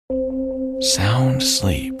Sound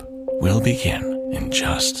sleep will begin in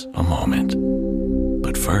just a moment.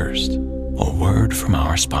 But first, a word from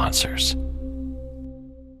our sponsors.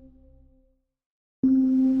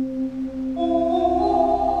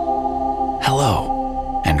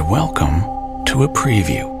 Hello, and welcome to a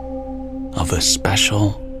preview of a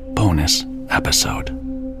special bonus episode.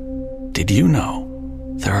 Did you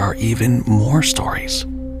know there are even more stories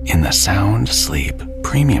in the Sound Sleep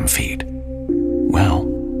Premium feed? Well,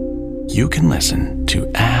 you can listen to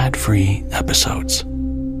ad-free episodes,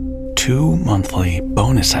 2 monthly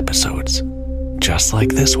bonus episodes, just like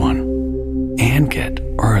this one, and get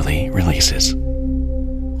early releases,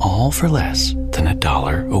 all for less than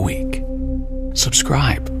 $1 a week.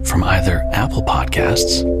 Subscribe from either Apple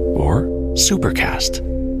Podcasts or Supercast,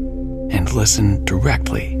 and listen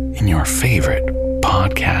directly in your favorite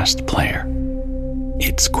podcast player.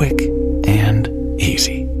 It's quick and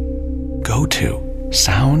easy. Go to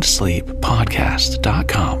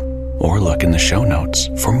soundsleeppodcast.com or look in the show notes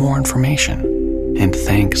for more information. And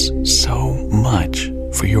thanks so much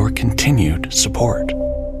for your continued support.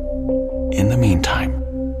 In the meantime,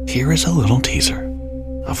 here is a little teaser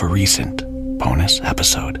of a recent bonus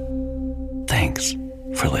episode. Thanks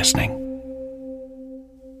for listening.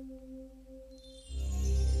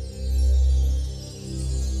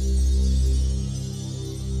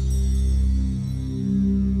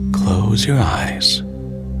 Close your eyes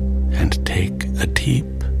and take a deep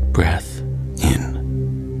breath in,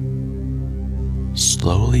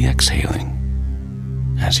 slowly exhaling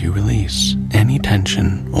as you release any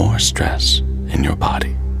tension or stress in your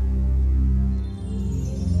body.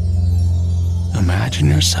 Imagine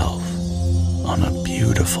yourself on a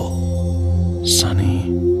beautiful, sunny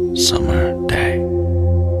summer day.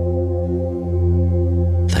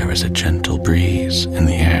 There is a gentle breeze in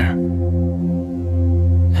the air,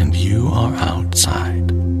 and you are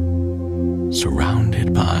outside,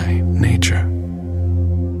 surrounded by nature.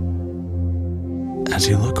 As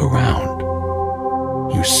you look around,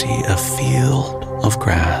 you see a field of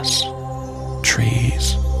grass,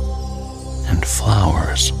 trees, and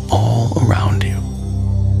flowers all around you.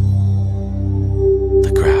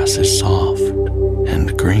 The grass is soft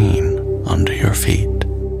and green under your feet,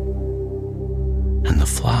 and the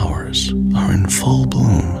flowers are in full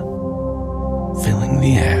bloom, filling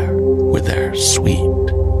the air with their sweet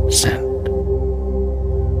scent.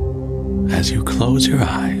 As you close your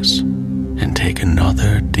eyes and take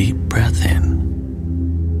another deep breath in,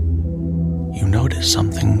 you notice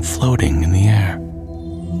something floating in the air.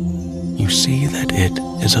 You see that it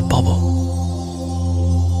is a bubble.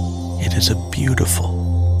 It is a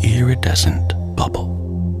beautiful, iridescent bubble,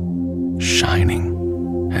 shining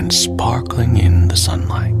and sparkling in the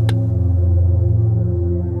sunlight.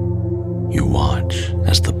 You watch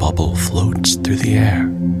as the bubble floats through the air,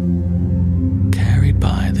 carried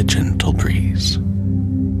by the gentle breeze,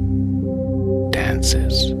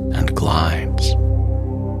 dances and glides,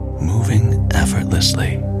 moving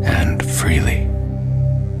effortlessly and freely.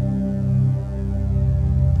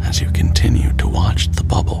 As you continue to watch the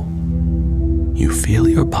bubble, you feel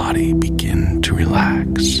your body begin to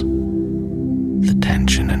relax. The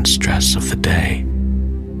tension and stress of the day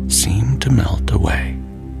seem to melt away.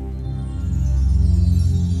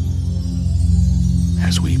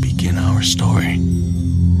 As we begin our story,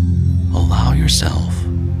 allow yourself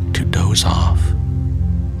to doze off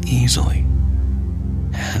easily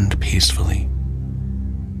and peacefully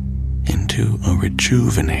into a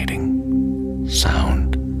rejuvenating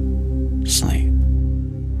sound sleep.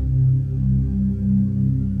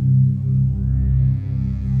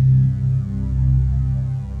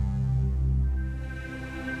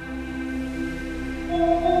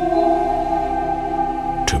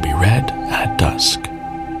 To be read at dusk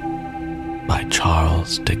by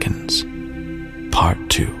Charles Dickens, Part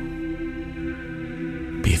 2.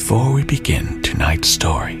 Before we begin tonight's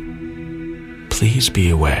story, please be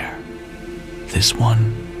aware this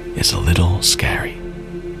one is a little scary.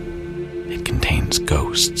 It contains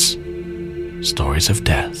ghosts, stories of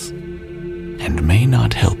death, and may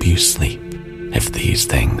not help you sleep if these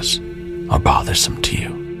things are bothersome to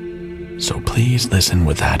you. So please listen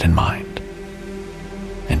with that in mind.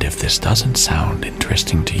 And if this doesn't sound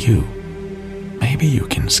interesting to you, maybe you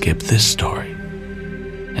can skip this story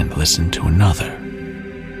and listen to another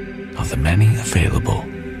of the many available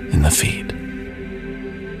in the feed.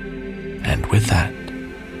 And with that,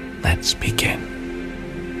 let's begin.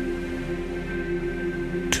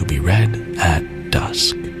 To be read at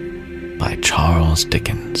dusk by Charles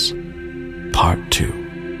Dickens, Part 2.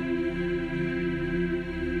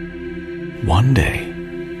 One day,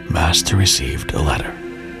 Master received a letter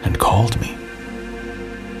and called me.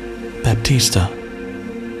 Baptista.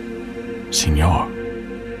 Signor,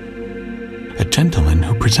 a gentleman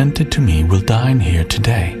who presented to me will dine here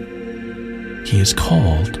today. He is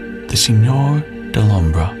called the Signor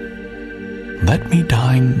Dellombra. Let me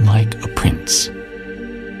dine like a prince.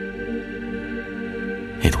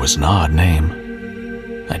 It was an odd name.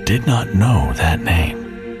 I did not know that name.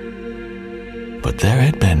 But there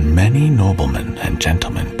had been many noblemen and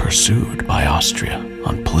gentlemen pursued by Austria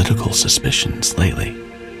on political suspicions lately,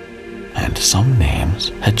 and some names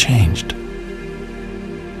had changed.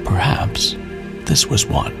 Perhaps this was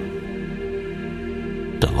one.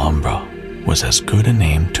 Dellombra was as good a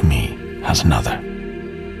name to me as another.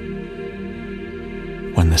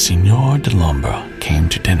 When the Signor Dellombra came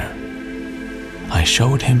to dinner, I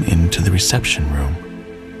showed him into the reception room,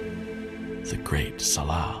 the great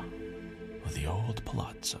sala of the old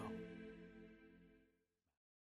palazzo.